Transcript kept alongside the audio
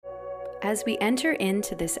As we enter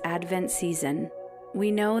into this Advent season,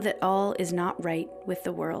 we know that all is not right with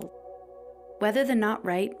the world. Whether the not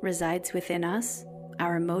right resides within us,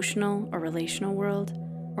 our emotional or relational world,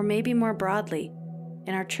 or maybe more broadly,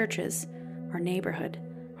 in our churches, our neighborhood,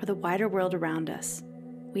 or the wider world around us,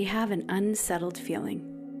 we have an unsettled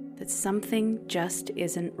feeling that something just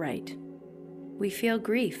isn't right. We feel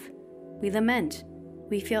grief, we lament,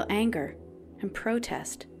 we feel anger and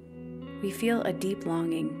protest. We feel a deep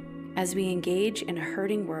longing as we engage in a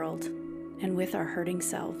hurting world and with our hurting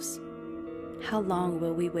selves. How long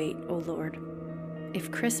will we wait, O Lord? If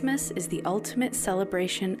Christmas is the ultimate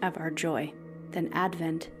celebration of our joy, then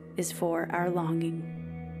Advent is for our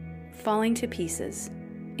longing. Falling to pieces,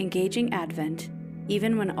 engaging Advent,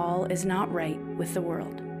 even when all is not right with the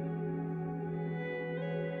world.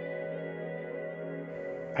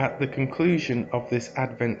 At the conclusion of this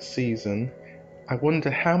Advent season, I wonder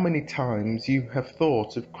how many times you have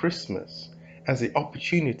thought of Christmas as the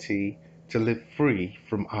opportunity to live free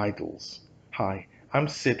from idols. Hi, I'm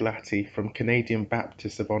Sid Latty from Canadian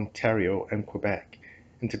Baptists of Ontario and Quebec,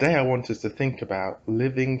 and today I want us to think about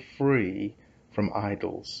living free from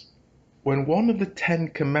idols. When one of the 10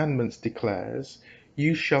 Commandments declares,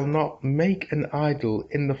 "You shall not make an idol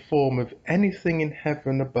in the form of anything in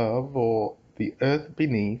heaven above or the earth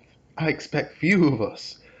beneath," I expect few of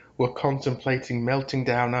us were contemplating melting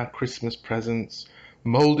down our Christmas presents,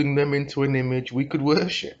 molding them into an image we could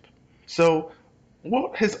worship. So,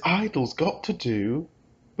 what has idols got to do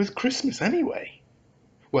with Christmas anyway?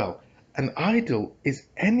 Well, an idol is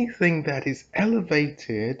anything that is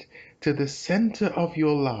elevated to the center of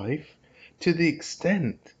your life to the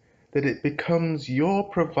extent that it becomes your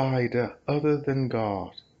provider other than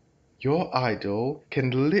God. Your idol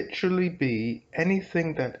can literally be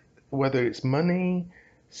anything that, whether it's money,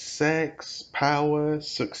 sex, power,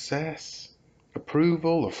 success,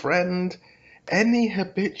 approval, a friend, any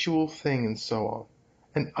habitual thing and so on.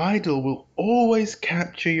 An idol will always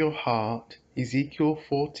capture your heart, Ezekiel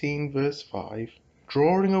 14 verse 5,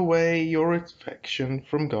 drawing away your affection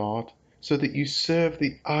from God so that you serve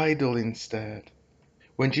the idol instead.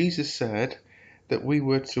 When Jesus said that we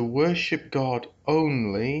were to worship God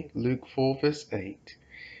only, Luke 4 verse 8,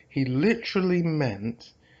 he literally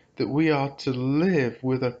meant that we are to live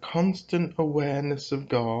with a constant awareness of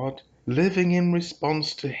God, living in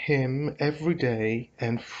response to Him every day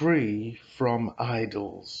and free from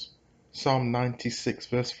idols. Psalm 96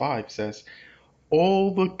 verse 5 says,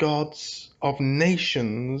 "All the gods of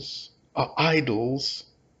nations are idols,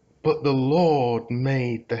 but the Lord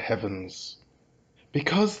made the heavens."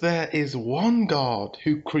 Because there is one God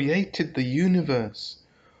who created the universe,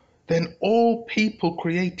 then all people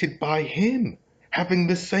created by Him, having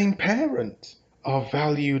the same parent, are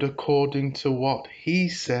valued according to what He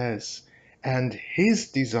says and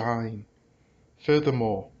His design.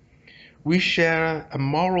 Furthermore, we share a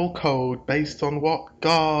moral code based on what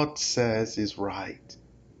God says is right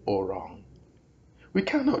or wrong. We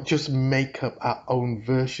cannot just make up our own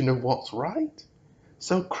version of what's right.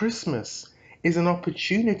 So Christmas is an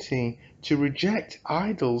opportunity to reject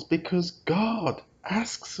idols because God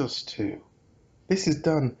asks us to. This is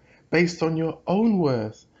done based on your own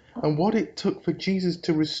worth and what it took for Jesus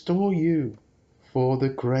to restore you. For the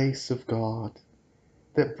grace of God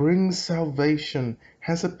that brings salvation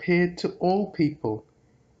has appeared to all people.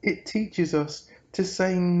 It teaches us to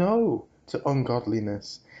say no to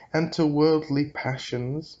ungodliness and to worldly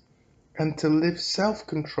passions, and to live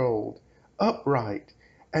self-controlled, upright,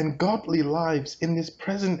 and godly lives in this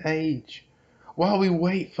present age, while we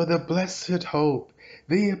wait for the blessed hope,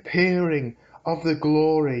 the appearing of the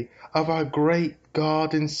glory of our great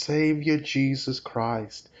God and Saviour Jesus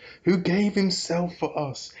Christ, who gave Himself for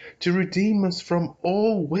us to redeem us from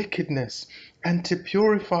all wickedness and to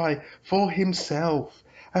purify for Himself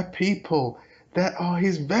a people that are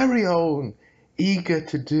His very own, eager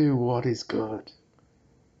to do what is good.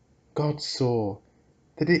 God saw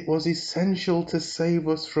that it was essential to save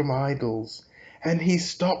us from idols, and He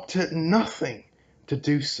stopped at nothing to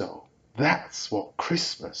do so. That's what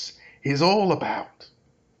Christmas is all about.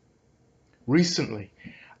 Recently,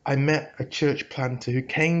 I met a church planter who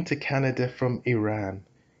came to Canada from Iran.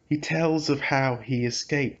 He tells of how he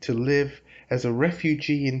escaped to live as a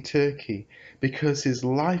refugee in Turkey because his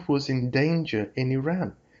life was in danger in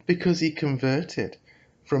Iran, because he converted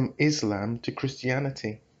from Islam to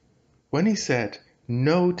Christianity. When he said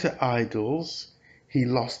no to idols, he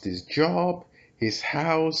lost his job, his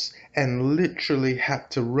house, and literally had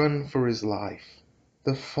to run for his life.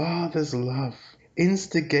 The Father's love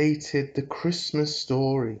instigated the Christmas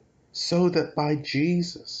story so that by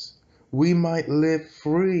Jesus we might live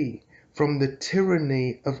free from the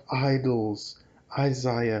tyranny of idols.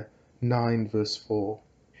 Isaiah 9 verse 4.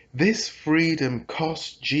 This freedom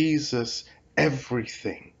cost Jesus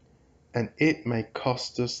everything, and it may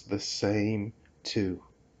cost us the same too.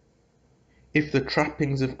 If the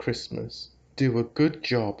trappings of Christmas do a good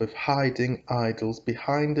job of hiding idols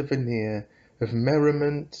behind a veneer of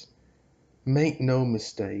merriment, make no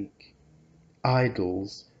mistake,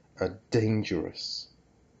 idols are dangerous.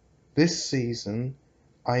 This season,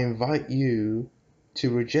 I invite you to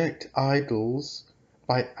reject idols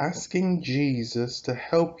by asking Jesus to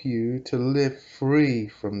help you to live free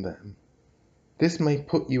from them. This may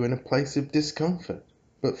put you in a place of discomfort,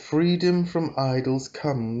 but freedom from idols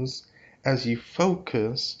comes as you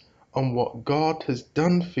focus on what God has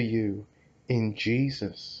done for you in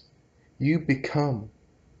Jesus. You become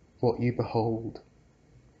what you behold.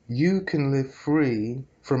 You can live free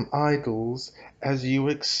from idols as you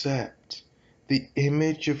accept the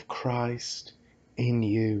image of Christ in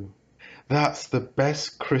you. That's the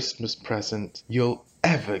best Christmas present you'll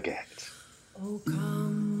ever get. Oh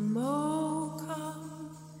come,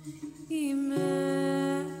 Emmanuel,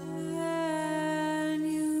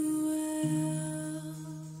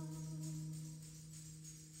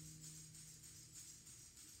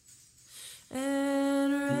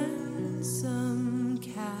 and ransom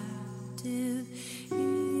captive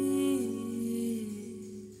Israel.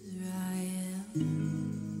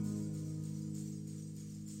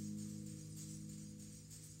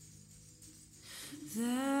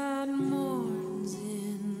 That mourns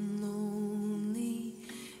in lonely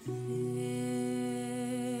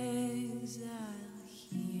exile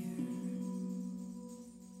here.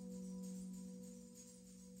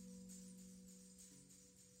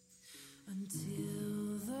 Until